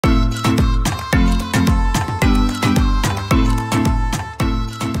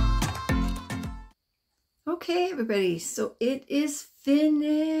Okay, everybody, so it is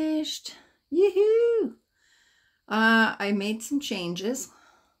finished. Yoo-hoo! I made some changes.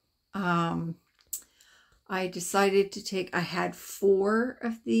 I decided to take, I had 4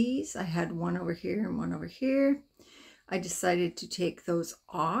 of these. I had one over here and one over here. I decided to take those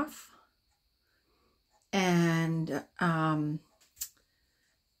off and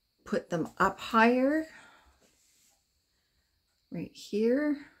put them up higher right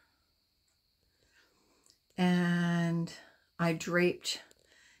here. And I draped,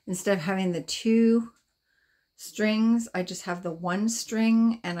 instead of having the 2 strings, I just have the 1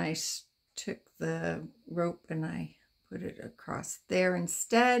 string, and I took the rope and I put it across there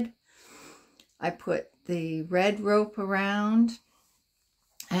instead. I put the red rope around,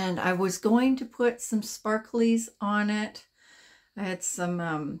 and I was going to put some sparklies on it. I had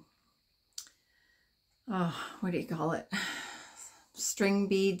some, what do you call it? String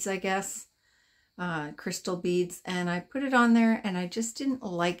beads, I guess. Crystal beads, and I put it on there, and I just didn't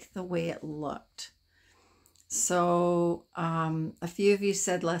like the way it looked. So a few of you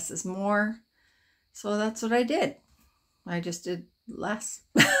said less is more, so that's what I did. I just did less,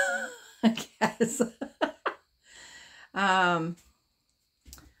 I guess.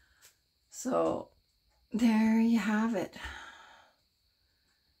 So there you have it.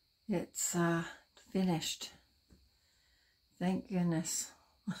 It's finished. Thank goodness.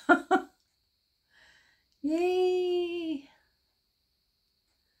 Yay!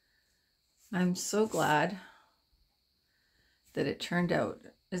 I'm so glad that it turned out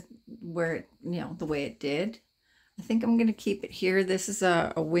where it, the way it did. I think I'm going to keep it here. This is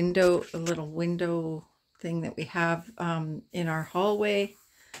a window, a little window thing that we have in our hallway.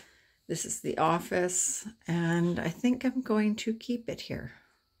 This is the office, and I think I'm going to keep it here.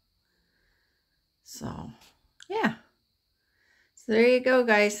 So, yeah. So there you go,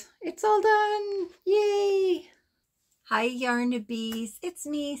 guys. It's all done. Yay! Hi, Yarnabees. It's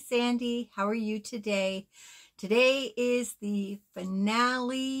me, Sandy. How are you today? Today is the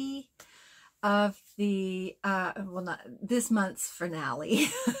finale of the, well, not this month's finale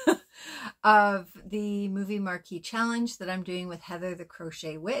of the movie Marquee challenge that I'm doing with Heather the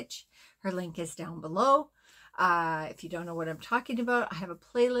Crochet Witch. Her link is down below. If you don't know what I'm talking about, I have a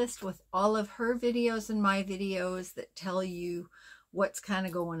playlist with all of her videos and my videos that tell you what's kind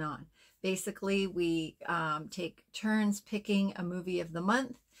of going on. Basically, we take turns picking a movie of the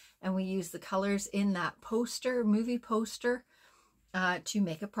month, and we use the colors in that poster, movie poster, to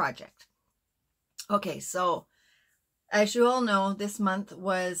make a project. Okay, so as you all know, this month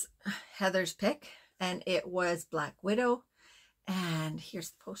was Heather's pick, and it was Black Widow. And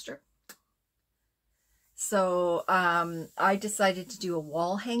here's the poster. So I decided to do a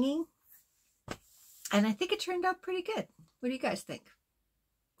wall hanging, and I think it turned out pretty good. What do you guys think?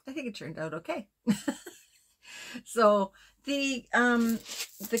 I think it turned out okay. So the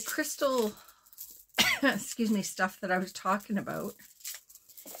crystal, excuse me, stuff that I was talking about,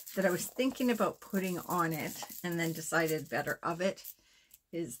 that I was thinking about putting on it and then decided better of it,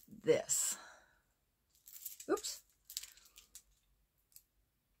 is this. Oops.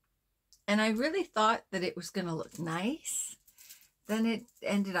 And I really thought that it was going to look nice. Then it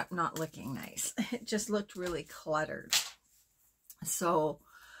ended up not looking nice. It just looked really cluttered. So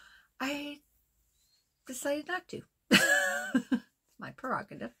I decided not to. My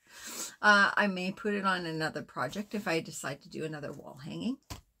prerogative. I may put it on another project if I decide to do another wall hanging.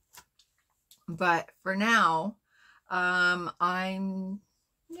 But for now, I'm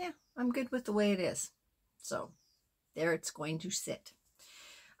good with the way it is. So there it's going to sit.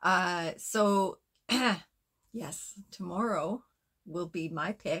 So yes, tomorrow will be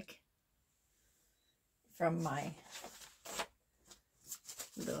my pick from my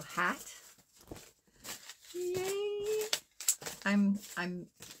little hat. Yay! I'm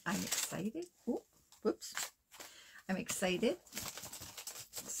excited. Ooh, whoops. I'm excited.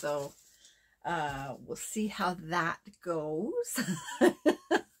 So we'll see how that goes.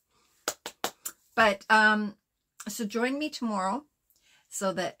 But so join me tomorrow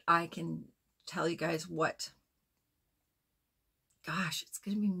so that I can tell you guys what. Gosh, it's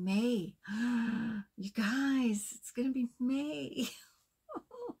gonna be May. You guys, it's gonna be May.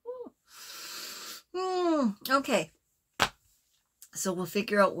 Okay, so we'll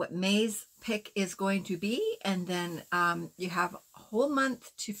figure out what May's pick is going to be, and then you have a whole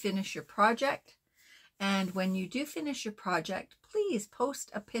month to finish your project. And when you do finish your project, please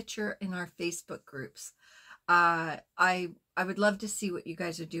post a picture in our Facebook groups. I would love to see what you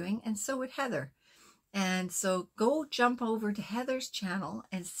guys are doing, and so would Heather. And so go jump over to Heather's channel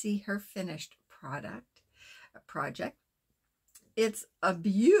and see her finished project. It's a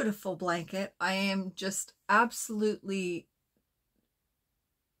beautiful blanket. I am just absolutely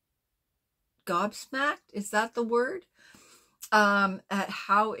gobsmacked. Is that the word? At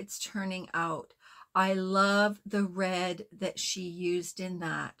how it's turning out. I love the red that she used in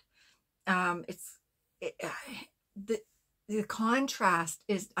that. The contrast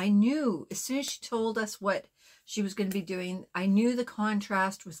is, I knew as soon as she told us what she was going to be doing, I knew the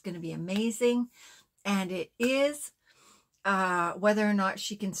contrast was going to be amazing, and it is. Whether or not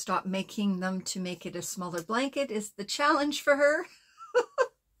she can stop making them to make it a smaller blanket is the challenge for her.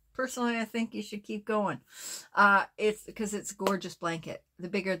 Personally, I think you should keep going. It's because it's a gorgeous blanket. The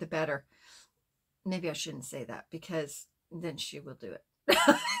bigger, the better. Maybe I shouldn't say that because then she will do it.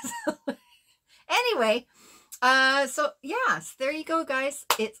 So, anyway, so yes, there you go, guys.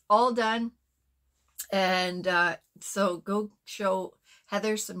 It's all done. And so go show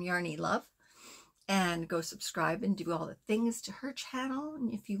Heather some yarny love. And go subscribe and do all the things to her channel.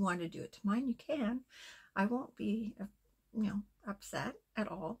 And if you want to do it to mine, you can. I won't be, upset at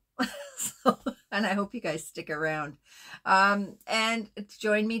all. And I hope you guys stick around. And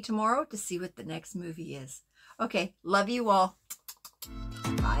join me tomorrow to see what the next movie is. Okay, love you all.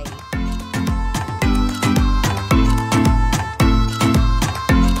 Bye.